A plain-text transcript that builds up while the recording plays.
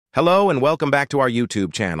Hello and welcome back to our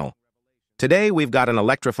YouTube channel. Today we've got an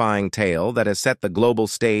electrifying tale that has set the global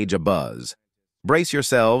stage abuzz. Brace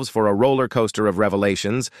yourselves for a roller coaster of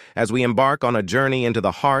revelations as we embark on a journey into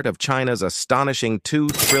the heart of China's astonishing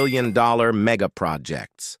 $2 trillion mega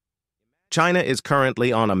projects. China is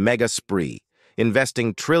currently on a mega spree,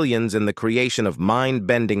 investing trillions in the creation of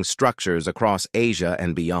mind-bending structures across Asia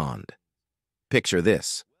and beyond. Picture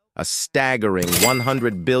this. A staggering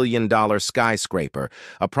 $100 billion skyscraper,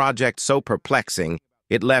 a project so perplexing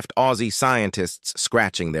it left Aussie scientists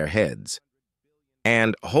scratching their heads.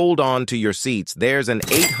 And hold on to your seats, there's an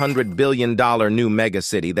 $800 billion new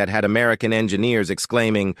megacity that had American engineers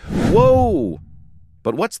exclaiming, "Whoa!"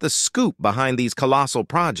 But what's the scoop behind these colossal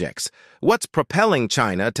projects? What's propelling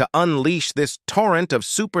China to unleash this torrent of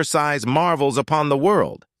supersized marvels upon the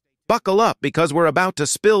world? Buckle up because we're about to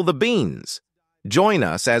spill the beans. Join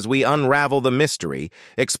us as we unravel the mystery,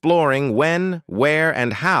 exploring when, where,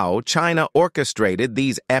 and how China orchestrated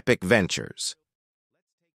these epic ventures.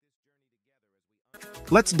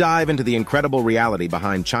 Let's dive into the incredible reality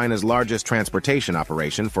behind China's largest transportation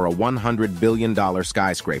operation for a $100 billion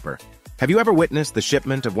skyscraper. Have you ever witnessed the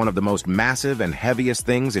shipment of one of the most massive and heaviest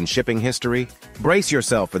things in shipping history? Brace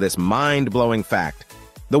yourself for this mind-blowing fact.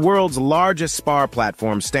 The world's largest spar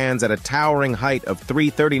platform stands at a towering height of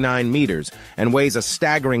 339 meters and weighs a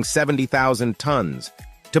staggering 70,000 tons.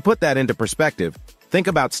 To put that into perspective, think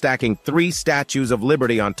about stacking 3 statues of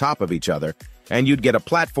liberty on top of each other, and you'd get a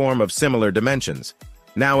platform of similar dimensions.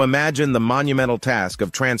 Now imagine the monumental task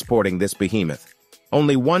of transporting this behemoth.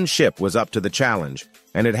 Only one ship was up to the challenge,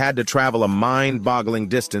 and it had to travel a mind-boggling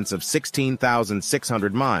distance of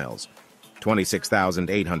 16,600 miles,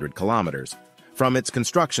 26,800 kilometers. From its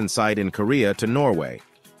construction site in Korea to Norway.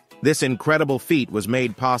 This incredible feat was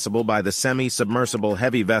made possible by the semi-submersible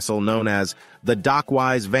heavy vessel known as the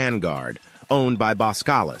Dockwise Vanguard, owned by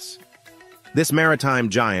Boskalis. This maritime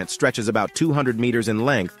giant stretches about 200 meters in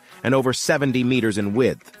length and over 70 meters in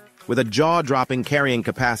width, with a jaw-dropping carrying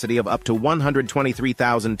capacity of up to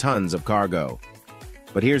 123,000 tons of cargo.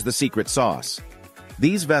 But here's the secret sauce.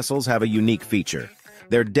 These vessels have a unique feature.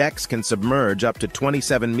 Their decks can submerge up to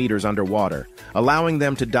 27 meters underwater, allowing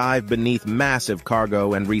them to dive beneath massive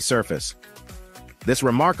cargo and resurface. This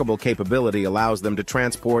remarkable capability allows them to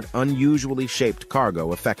transport unusually shaped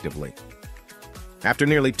cargo effectively. After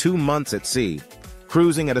nearly 2 months at sea,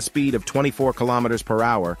 cruising at a speed of 24 kilometers per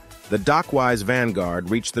hour, the Dockwise Vanguard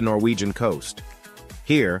reached the Norwegian coast.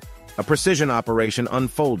 Here, a precision operation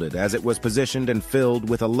unfolded as it was positioned and filled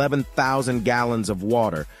with 11,000 gallons of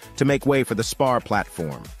water to make way for the spar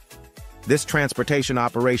platform. This transportation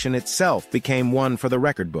operation itself became one for the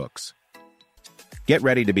record books. Get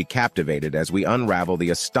ready to be captivated as we unravel the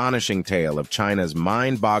astonishing tale of China's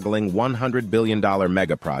mind-boggling $100 billion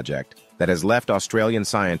mega project that has left Australian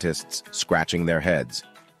scientists scratching their heads.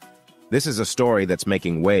 This is a story that's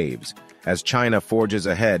making waves, as China forges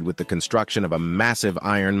ahead with the construction of a massive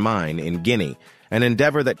iron mine in Guinea, an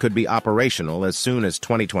endeavor that could be operational as soon as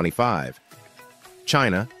 2025.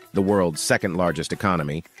 China, the world's second-largest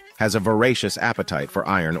economy, has a voracious appetite for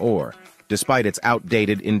iron ore, despite its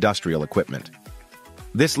outdated industrial equipment.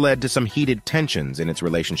 This led to some heated tensions in its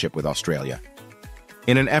relationship with Australia.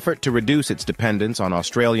 In an effort to reduce its dependence on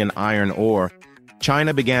Australian iron ore,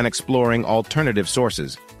 China began exploring alternative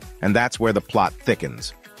sources, and that's where the plot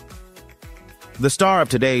thickens. The star of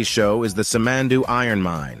today's show is the Simandou Iron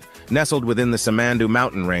Mine, nestled within the Simandou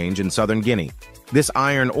mountain range in southern Guinea. This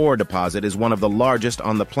iron ore deposit is one of the largest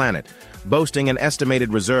on the planet, boasting an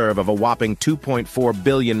estimated reserve of a whopping 2.4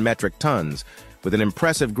 billion metric tons, with an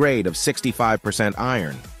impressive grade of 65%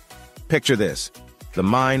 iron. Picture this. The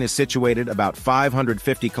mine is situated about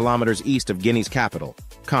 550 kilometers east of Guinea's capital,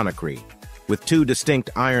 Conakry, with 2 distinct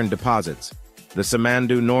iron deposits, the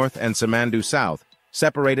Simandou North and Simandou South,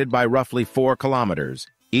 separated by roughly 4 kilometers,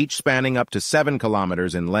 each spanning up to 7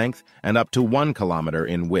 kilometers in length and up to 1 kilometer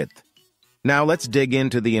in width. Now let's dig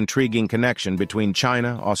into the intriguing connection between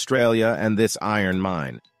China, Australia, and this iron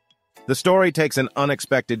mine. The story takes an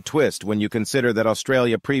unexpected twist when you consider that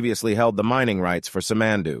Australia previously held the mining rights for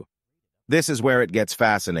Simandou. This is where it gets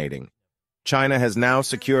fascinating. China has now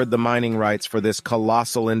secured the mining rights for this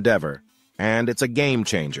colossal endeavor, and it's a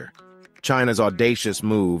game-changer. China's audacious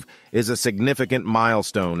move is a significant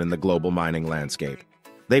milestone in the global mining landscape.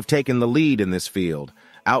 They've taken the lead in this field,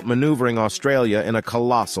 outmaneuvering Australia in a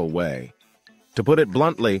colossal way. To put it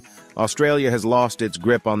bluntly, Australia has lost its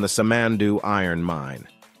grip on the Simandou iron mine.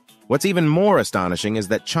 What's even more astonishing is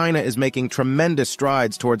that China is making tremendous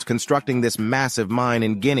strides towards constructing this massive mine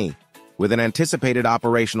in Guinea, with an anticipated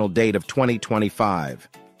operational date of 2025.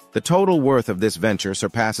 The total worth of this venture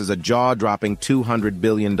surpasses a jaw-dropping $200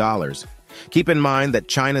 billion. Keep in mind that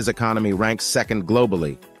China's economy ranks second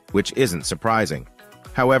globally, which isn't surprising.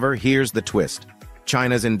 However, here's the twist.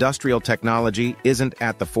 China's industrial technology isn't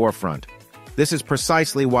at the forefront. This is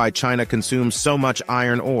precisely why China consumes so much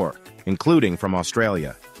iron ore, including from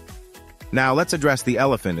Australia. Now let's address the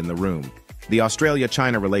elephant in the room, the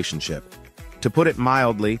Australia-China relationship. To put it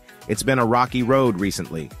mildly, it's been a rocky road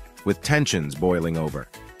recently, with tensions boiling over.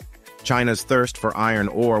 China's thirst for iron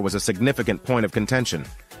ore was a significant point of contention.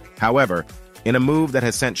 However, in a move that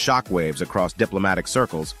has sent shockwaves across diplomatic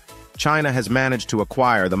circles, China has managed to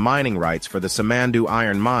acquire the mining rights for the Simandou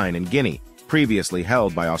iron mine in Guinea, previously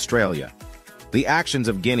held by Australia. The actions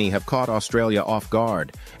of Guinea have caught Australia off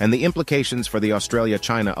guard, and the implications for the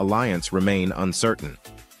Australia-China alliance remain uncertain.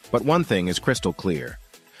 But one thing is crystal clear.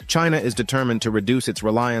 China is determined to reduce its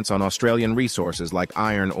reliance on Australian resources like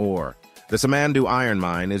iron ore. The Simandou iron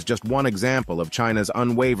mine is just one example of China's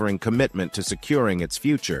unwavering commitment to securing its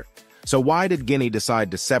future. So why did Guinea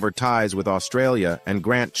decide to sever ties with Australia and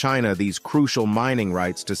grant China these crucial mining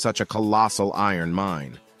rights to such a colossal iron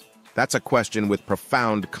mine? That's a question with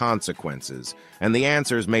profound consequences, and the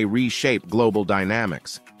answers may reshape global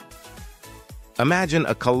dynamics. Imagine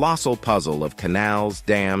a colossal puzzle of canals,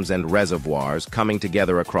 dams, and reservoirs coming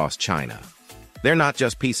together across China. They're not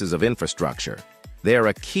just pieces of infrastructure. They're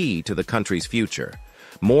a key to the country's future.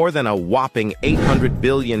 More than a whopping 800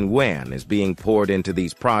 billion yuan is being poured into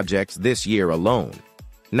these projects this year alone.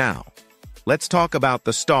 Now, let's talk about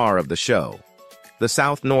the star of the show, the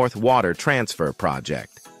South-North Water Transfer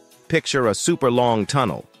Project. Picture a super-long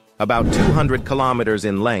tunnel, about 200 kilometers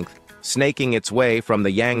in length, snaking its way from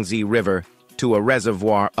the Yangtze River to a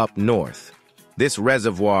reservoir up north. This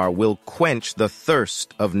reservoir will quench the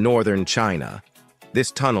thirst of northern China.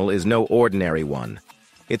 This tunnel is no ordinary one.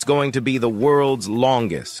 It's going to be the world's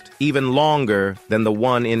longest, even longer than the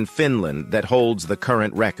one in Finland that holds the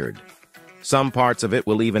current record. Some parts of it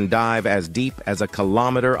will even dive as deep as a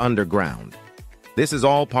kilometer underground. This is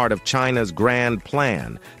all part of China's grand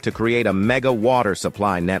plan to create a mega water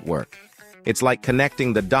supply network. It's like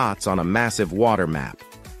connecting the dots on a massive water map.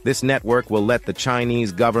 This network will let the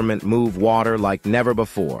Chinese government move water like never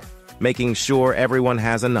before, making sure everyone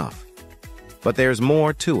has enough. But there's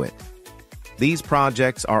more to it. These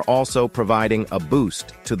projects are also providing a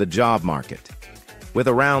boost to the job market. With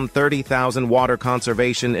around 30,000 water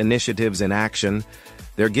conservation initiatives in action,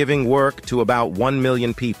 they're giving work to about 1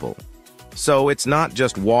 million people. So it's not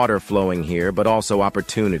just water flowing here, but also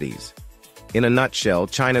opportunities. In a nutshell,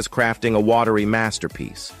 China's crafting a watery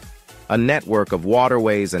masterpiece, a network of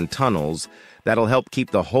waterways and tunnels that'll help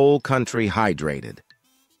keep the whole country hydrated.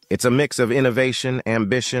 It's a mix of innovation,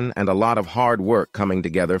 ambition, and a lot of hard work coming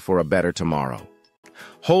together for a better tomorrow.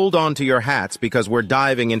 Hold on to your hats because we're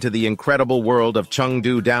diving into the incredible world of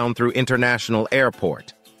Chengdu down through International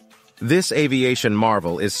Airport. This aviation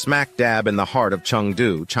marvel is smack dab in the heart of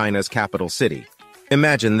Chengdu, China's capital city.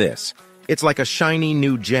 Imagine this. It's like a shiny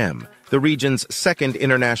new gem, the region's second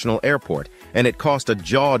international airport, and it cost a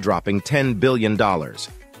jaw-dropping $10 billion.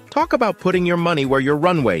 Talk about putting your money where your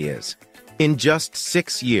runway is. In just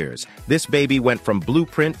 6 years, this baby went from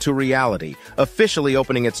blueprint to reality, officially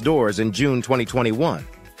opening its doors in June 2021.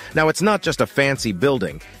 Now, it's not just a fancy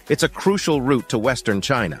building, it's a crucial route to Western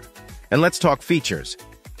China. And let's talk features.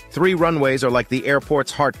 3 runways are like the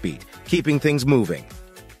airport's heartbeat, keeping things moving.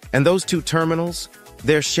 And those 2 terminals?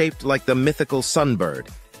 They're shaped like the mythical sunbird.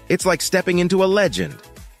 It's like stepping into a legend.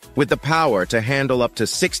 With the power to handle up to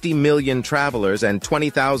 60 million travelers and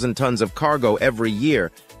 20,000 tons of cargo every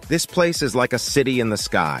year, this place is like a city in the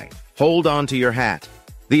sky. Hold on to your hat.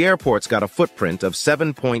 The airport's got a footprint of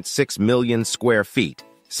 7.6 million square feet,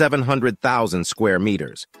 700,000 square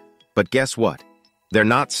meters. But guess what? They're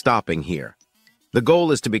not stopping here. The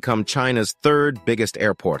goal is to become China's 3rd biggest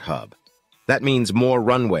airport hub. That means more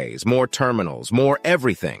runways, more terminals, more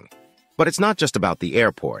everything. But it's not just about the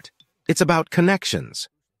airport. It's about connections.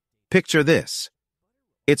 Picture this.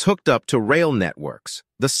 It's hooked up to rail networks,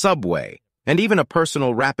 the subway, and even a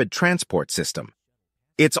personal rapid transport system.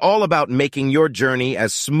 It's all about making your journey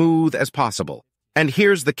as smooth as possible. And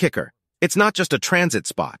here's the kicker. It's not just a transit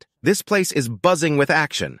spot. This place is buzzing with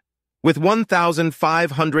action. With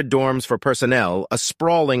 1,500 dorms for personnel, a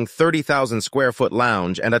sprawling 30,000 square foot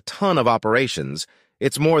lounge, and a ton of operations,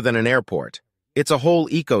 it's more than an airport. It's a whole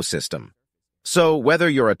ecosystem. So whether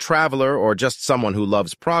you're a traveler or just someone who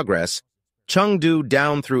loves progress, Chengdu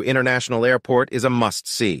down through International Airport is a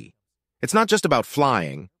must-see. It's not just about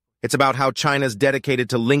flying. It's about how China's dedicated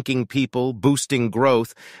to linking people, boosting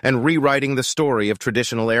growth, and rewriting the story of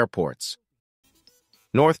traditional airports.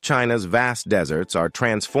 North China's vast deserts are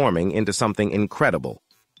transforming into something incredible,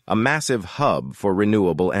 a massive hub for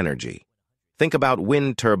renewable energy. Think about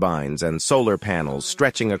wind turbines and solar panels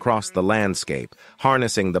stretching across the landscape,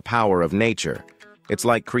 harnessing the power of nature. It's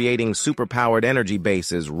like creating superpowered energy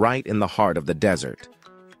bases right in the heart of the desert.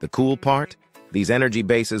 The cool part? These energy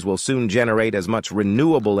bases will soon generate as much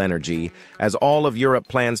renewable energy as all of Europe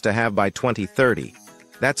plans to have by 2030.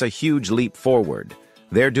 That's a huge leap forward.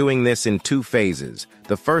 They're doing this in two phases.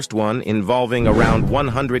 The first one, involving around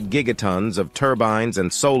 100 gigatons of turbines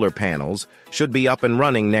and solar panels, should be up and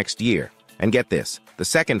running next year. And get this, the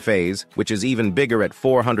second phase, which is even bigger at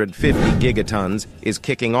 450 gigatons, is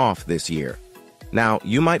kicking off this year. Now,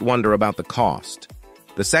 you might wonder about the cost.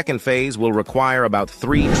 The second phase will require about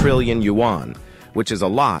 3 trillion yuan, which is a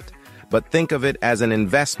lot, but think of it as an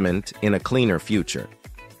investment in a cleaner future.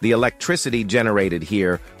 The electricity generated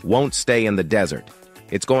here won't stay in the desert.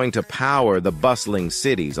 It's going to power the bustling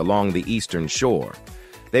cities along the eastern shore.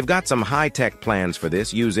 They've got some high-tech plans for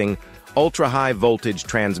this using ultra-high voltage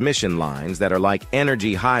transmission lines that are like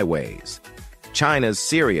energy highways. China's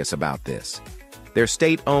serious about this. Their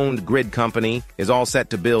state-owned grid company is all set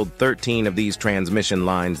to build 13 of these transmission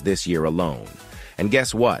lines this year alone. And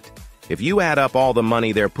guess what? If you add up all the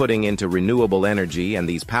money they're putting into renewable energy and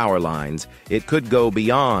these power lines, it could go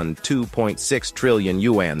beyond 2.6 trillion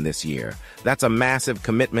yuan this year. That's a massive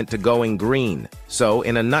commitment to going green. So,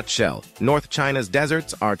 in a nutshell, North China's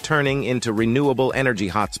deserts are turning into renewable energy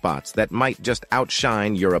hotspots that might just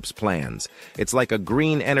outshine Europe's plans. It's like a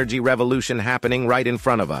green energy revolution happening right in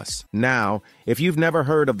front of us. Now, if you've never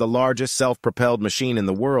heard of the largest self-propelled machine in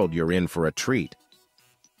the world, you're in for a treat.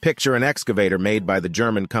 Picture an excavator made by the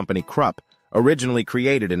German company Krupp, originally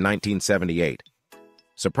created in 1978.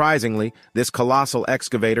 Surprisingly, this colossal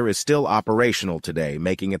excavator is still operational today,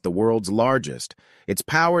 making it the world's largest. It's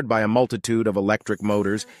powered by a multitude of electric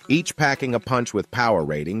motors, each packing a punch with power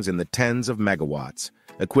ratings in the tens of megawatts,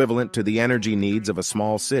 equivalent to the energy needs of a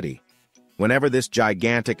small city. Whenever this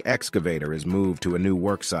gigantic excavator is moved to a new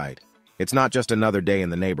worksite, it's not just another day in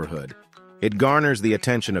the neighborhood. It garners the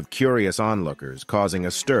attention of curious onlookers, causing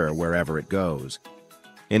a stir wherever it goes.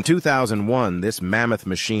 In 2001, this mammoth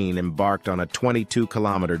machine embarked on a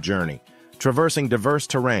 22-kilometer journey, traversing diverse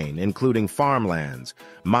terrain, including farmlands,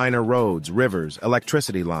 minor roads, rivers,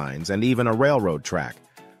 electricity lines, and even a railroad track.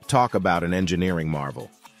 Talk about an engineering marvel.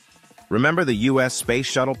 Remember the U.S. Space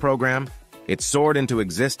Shuttle program? It soared into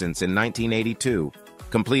existence in 1982,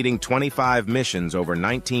 completing 25 missions over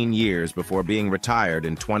 19 years before being retired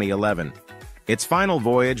in 2011. Its final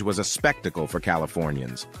voyage was a spectacle for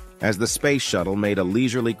Californians, as the space shuttle made a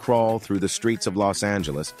leisurely crawl through the streets of Los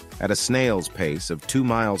Angeles at a snail's pace of 2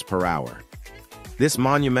 miles per hour. This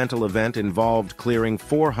monumental event involved clearing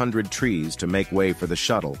 400 trees to make way for the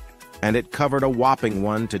shuttle, and it covered a whopping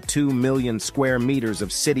 1 to 2 million square meters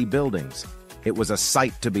of city buildings. It was a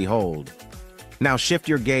sight to behold. Now shift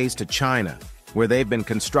your gaze to China, where they've been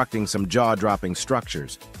constructing some jaw-dropping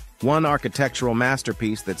structures. One architectural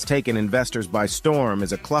masterpiece that's taken investors by storm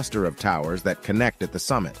is a cluster of towers that connect at the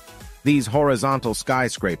summit. These horizontal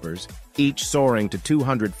skyscrapers, each soaring to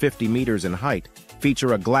 250 meters in height,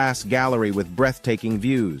 feature a glass gallery with breathtaking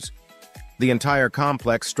views. The entire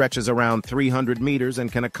complex stretches around 300 meters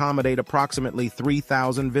and can accommodate approximately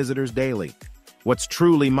 3,000 visitors daily. What's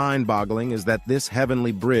truly mind-boggling is that this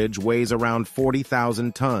heavenly bridge weighs around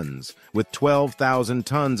 40,000 tons, with 12,000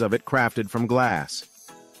 tons of it crafted from glass.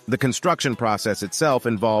 The construction process itself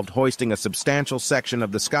involved hoisting a substantial section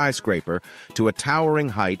of the skyscraper to a towering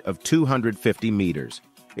height of 250 meters.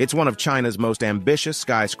 It's one of China's most ambitious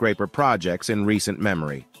skyscraper projects in recent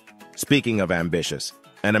memory. Speaking of ambitious,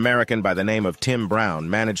 an American by the name of Tim Brown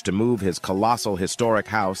managed to move his colossal historic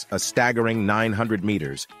house a staggering 900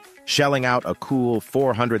 meters, shelling out a cool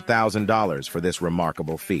 $400,000 for this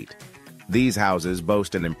remarkable feat. These houses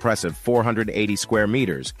boast an impressive 480 square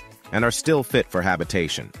meters and are still fit for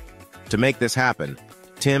habitation. To make this happen,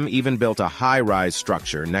 Tim even built a high-rise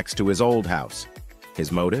structure next to his old house. His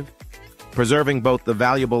motive? Preserving both the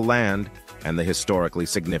valuable land and the historically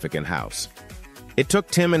significant house. It took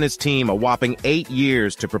Tim and his team a whopping 8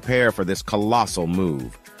 years to prepare for this colossal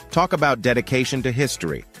move. Talk about dedication to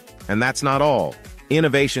history. And that's not all.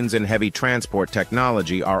 Innovations in heavy transport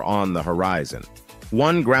technology are on the horizon.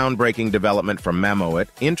 One groundbreaking development from Mammoet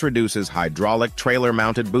introduces hydraulic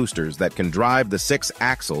trailer-mounted boosters that can drive the 6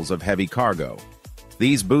 axles of heavy cargo.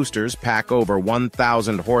 These boosters pack over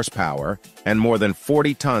 1,000 horsepower and more than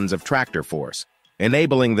 40 tons of tractor force,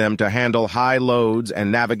 enabling them to handle high loads and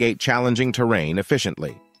navigate challenging terrain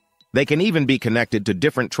efficiently. They can even be connected to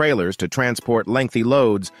different trailers to transport lengthy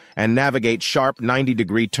loads and navigate sharp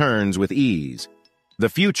 90-degree turns with ease. The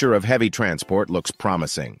future of heavy transport looks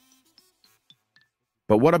promising.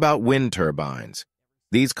 But what about wind turbines?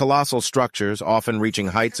 These colossal structures, often reaching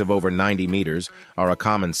heights of over 90 meters, are a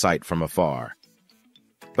common sight from afar.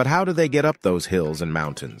 But how do they get up those hills and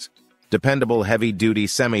mountains? Dependable heavy-duty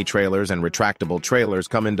semi-trailers and retractable trailers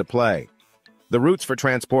come into play. The routes for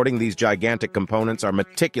transporting these gigantic components are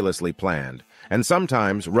meticulously planned, and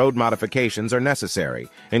sometimes road modifications are necessary,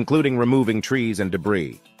 including removing trees and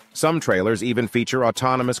debris. Some trailers even feature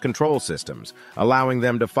autonomous control systems, allowing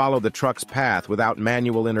them to follow the truck's path without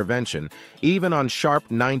manual intervention, even on sharp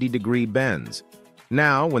 90-degree bends.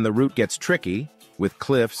 Now, when the route gets tricky, with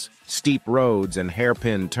cliffs, steep roads, and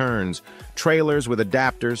hairpin turns, trailers with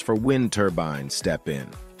adapters for wind turbines step in.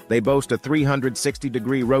 They boast a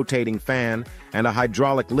 360-degree rotating fan and a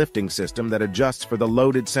hydraulic lifting system that adjusts for the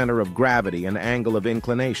loaded center of gravity and angle of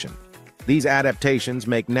inclination. These adaptations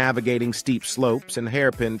make navigating steep slopes and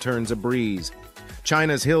hairpin turns a breeze.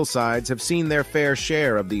 China's hillsides have seen their fair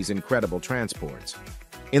share of these incredible transports.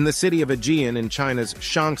 In the city of Aegean in China's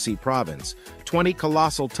Shaanxi province, 20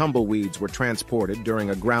 colossal tumbleweeds were transported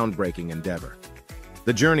during a groundbreaking endeavor.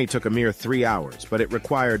 The journey took a mere 3 hours, but it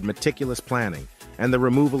required meticulous planning and the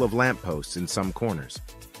removal of lampposts in some corners.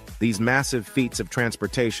 These massive feats of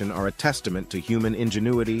transportation are a testament to human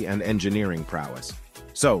ingenuity and engineering prowess.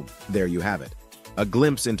 So, there you have it. A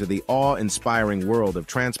glimpse into the awe-inspiring world of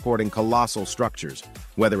transporting colossal structures,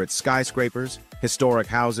 whether it's skyscrapers, historic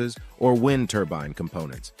houses, or wind turbine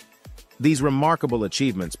components. These remarkable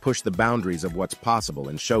achievements push the boundaries of what's possible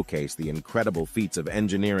and showcase the incredible feats of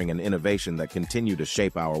engineering and innovation that continue to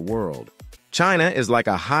shape our world. China is like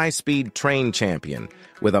a high-speed train champion,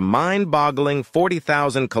 with a mind-boggling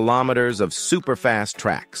 40,000 kilometers of super-fast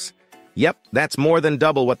tracks. Yep, that's more than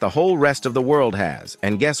double what the whole rest of the world has.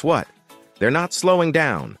 And guess what? They're not slowing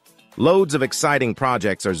down. Loads of exciting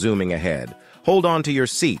projects are zooming ahead. Hold on to your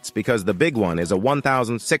seats because the big one is a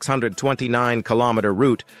 1,629-kilometer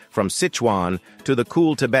route from Sichuan to the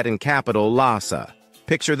cool Tibetan capital, Lhasa.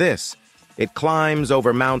 Picture this. It climbs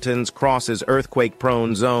over mountains, crosses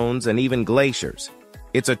earthquake-prone zones, and even glaciers.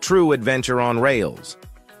 It's a true adventure on rails.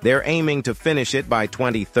 They're aiming to finish it by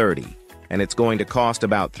 2030. And it's going to cost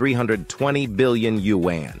about 320 billion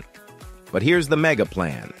yuan. But here's the mega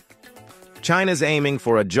plan. China's aiming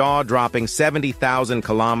for a jaw-dropping 70,000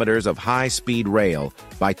 kilometers of high-speed rail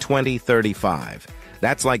by 2035.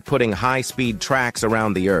 That's like putting high-speed tracks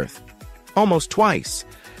around the Earth. Almost twice.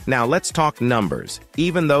 Now let's talk numbers.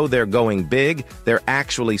 Even though they're going big, they're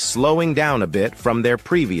actually slowing down a bit from their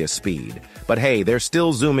previous speed. But hey, they're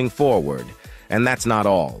still zooming forward. And that's not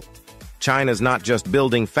all. China's not just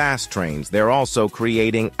building fast trains, they're also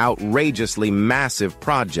creating outrageously massive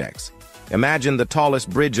projects. Imagine the tallest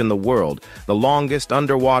bridge in the world, the longest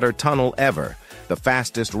underwater tunnel ever, the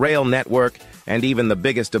fastest rail network, and even the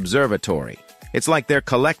biggest observatory. It's like they're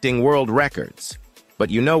collecting world records.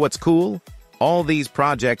 But you know what's cool? All these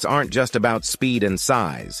projects aren't just about speed and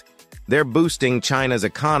size. They're boosting China's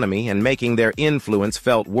economy and making their influence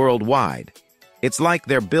felt worldwide. It's like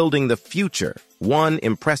they're building the future, one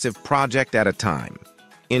impressive project at a time.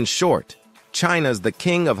 In short, China's the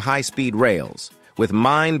king of high-speed rails, with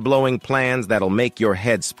mind-blowing plans that'll make your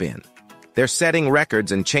head spin. They're setting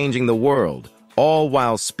records and changing the world, all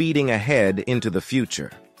while speeding ahead into the future.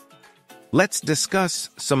 Let's discuss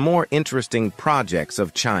some more interesting projects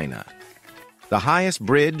of China. The highest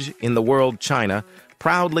bridge in the world, China,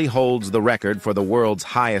 proudly holds the record for the world's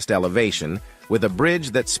highest elevation, with a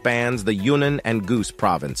bridge that spans the Yunnan and Gush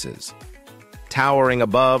provinces. Towering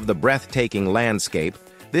above the breathtaking landscape,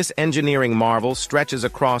 this engineering marvel stretches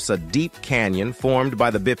across a deep canyon formed by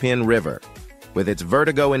the Bahen River. With its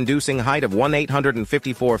vertigo-inducing height of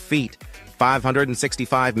 1,854 feet,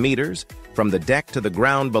 565 meters, from the deck to the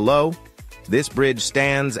ground below, this bridge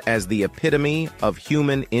stands as the epitome of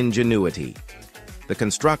human ingenuity. The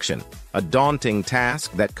construction, a daunting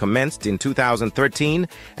task that commenced in 2013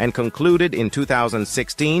 and concluded in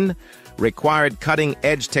 2016, required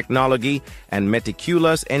cutting-edge technology and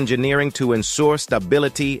meticulous engineering to ensure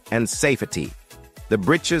stability and safety. The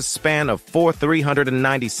bridge's span of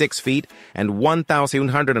 396 feet and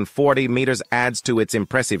 1,140 meters adds to its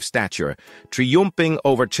impressive stature, triumphing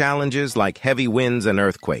over challenges like heavy winds and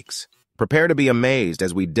earthquakes. Prepare to be amazed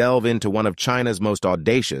as we delve into one of China's most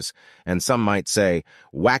audacious, and some might say,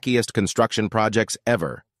 wackiest construction projects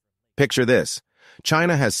ever. Picture this.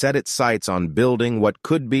 China has set its sights on building what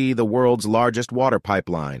could be the world's largest water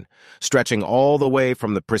pipeline, stretching all the way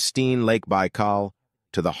from the pristine Lake Baikal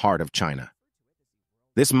to the heart of China.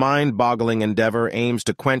 This mind-boggling endeavor aims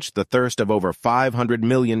to quench the thirst of over 500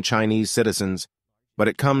 million Chinese citizens, but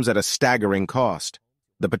it comes at a staggering cost.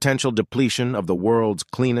 the potential depletion of the world's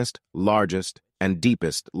cleanest, largest, and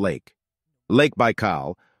deepest lake. Lake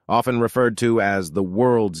Baikal, often referred to as the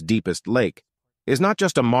world's deepest lake, is not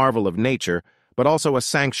just a marvel of nature, but also a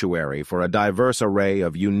sanctuary for a diverse array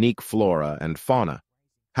of unique flora and fauna.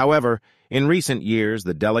 However, in recent years,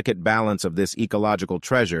 the delicate balance of this ecological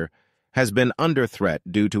treasure has been under threat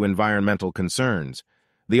due to environmental concerns.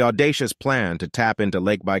 The audacious plan to tap into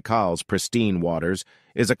Lake Baikal's pristine waters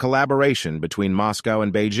is a collaboration between Moscow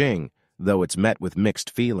and Beijing, though it's met with mixed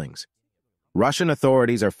feelings. Russian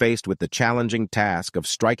authorities are faced with the challenging task of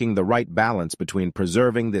striking the right balance between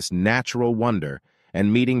preserving this natural wonder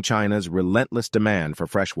and meeting China's relentless demand for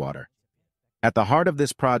freshwater. At the heart of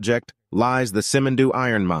this project lies the Simandou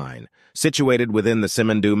iron mine, situated within the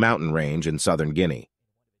Simandou mountain range in southern Guinea.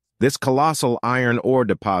 This colossal iron ore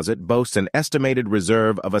deposit boasts an estimated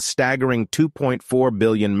reserve of a staggering 2.4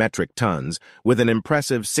 billion metric tons with an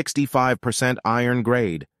impressive 65% iron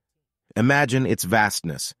grade. Imagine its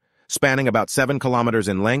vastness, spanning about 7 kilometers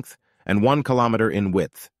in length and 1 kilometer in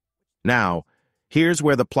width. Now, here's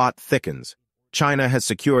where the plot thickens. China has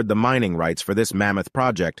secured the mining rights for this mammoth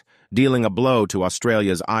project, dealing a blow to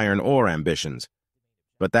Australia's iron ore ambitions.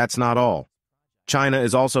 But that's not all. China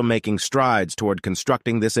is also making strides toward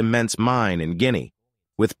constructing this immense mine in Guinea,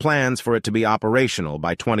 with plans for it to be operational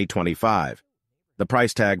by 2025. The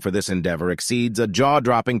price tag for this endeavor exceeds a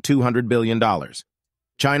jaw-dropping $200 billion.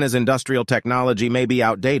 China's industrial technology may be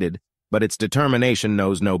outdated, but its determination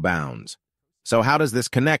knows no bounds. So how does this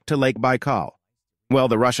connect to Lake Baikal? Well,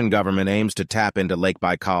 the Russian government aims to tap into Lake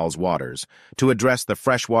Baikal's waters to address the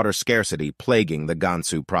freshwater scarcity plaguing the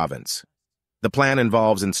Gansu province. The plan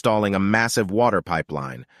involves installing a massive water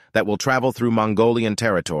pipeline that will travel through Mongolian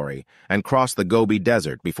territory and cross the Gobi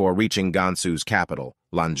Desert before reaching Gansu's capital,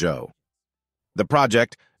 Lanzhou. The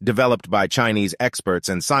project, developed by Chinese experts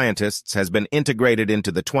and scientists, has been integrated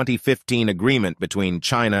into the 2015 agreement between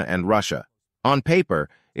China and Russia. On paper,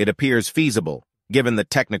 it appears feasible, given the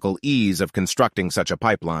technical ease of constructing such a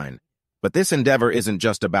pipeline. But this endeavor isn't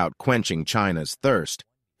just about quenching China's thirst.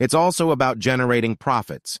 It's also about generating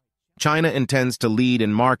profits. China intends to lead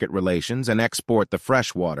in market relations and export the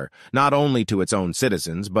fresh water, not only to its own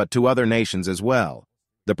citizens, but to other nations as well.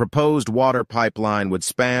 The proposed water pipeline would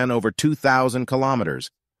span over 2,000 kilometers,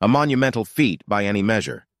 a monumental feat by any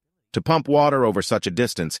measure. To pump water over such a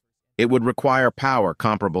distance, it would require power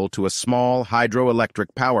comparable to a small hydroelectric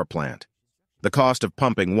power plant. The cost of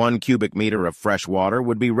pumping 1 cubic meter of fresh water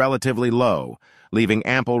would be relatively low, leaving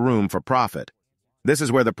ample room for profit. This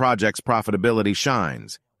is where the project's profitability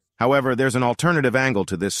shines. However, there's an alternative angle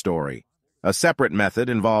to this story. A separate method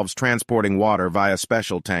involves transporting water via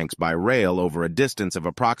special tanks by rail over a distance of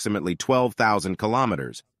approximately 12,000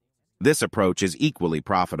 kilometers. This approach is equally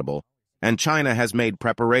profitable, and China has made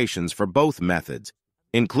preparations for both methods,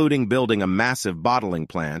 including building a massive bottling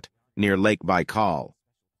plant near Lake Baikal.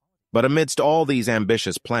 But amidst all these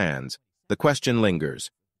ambitious plans, the question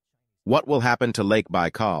lingers. What will happen to Lake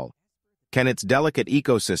Baikal? Can its delicate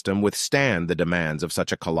ecosystem withstand the demands of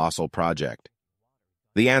such a colossal project?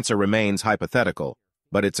 The answer remains hypothetical,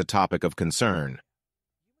 but it's a topic of concern.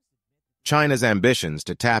 China's ambitions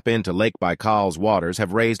to tap into Lake Baikal's waters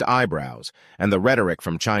have raised eyebrows, and the rhetoric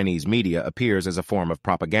from Chinese media appears as a form of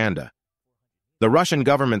propaganda. The Russian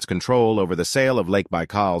government's control over the sale of Lake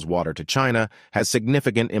Baikal's water to China has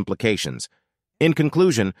significant implications. In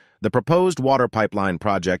conclusion, the proposed water pipeline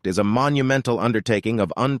project is a monumental undertaking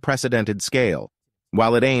of unprecedented scale.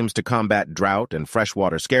 While it aims to combat drought and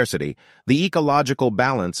freshwater scarcity, the ecological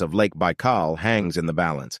balance of Lake Baikal hangs in the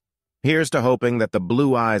balance. Here's to hoping that the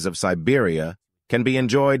blue eyes of Siberia can be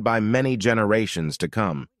enjoyed by many generations to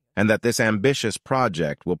come, and that this ambitious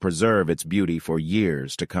project will preserve its beauty for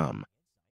years to come.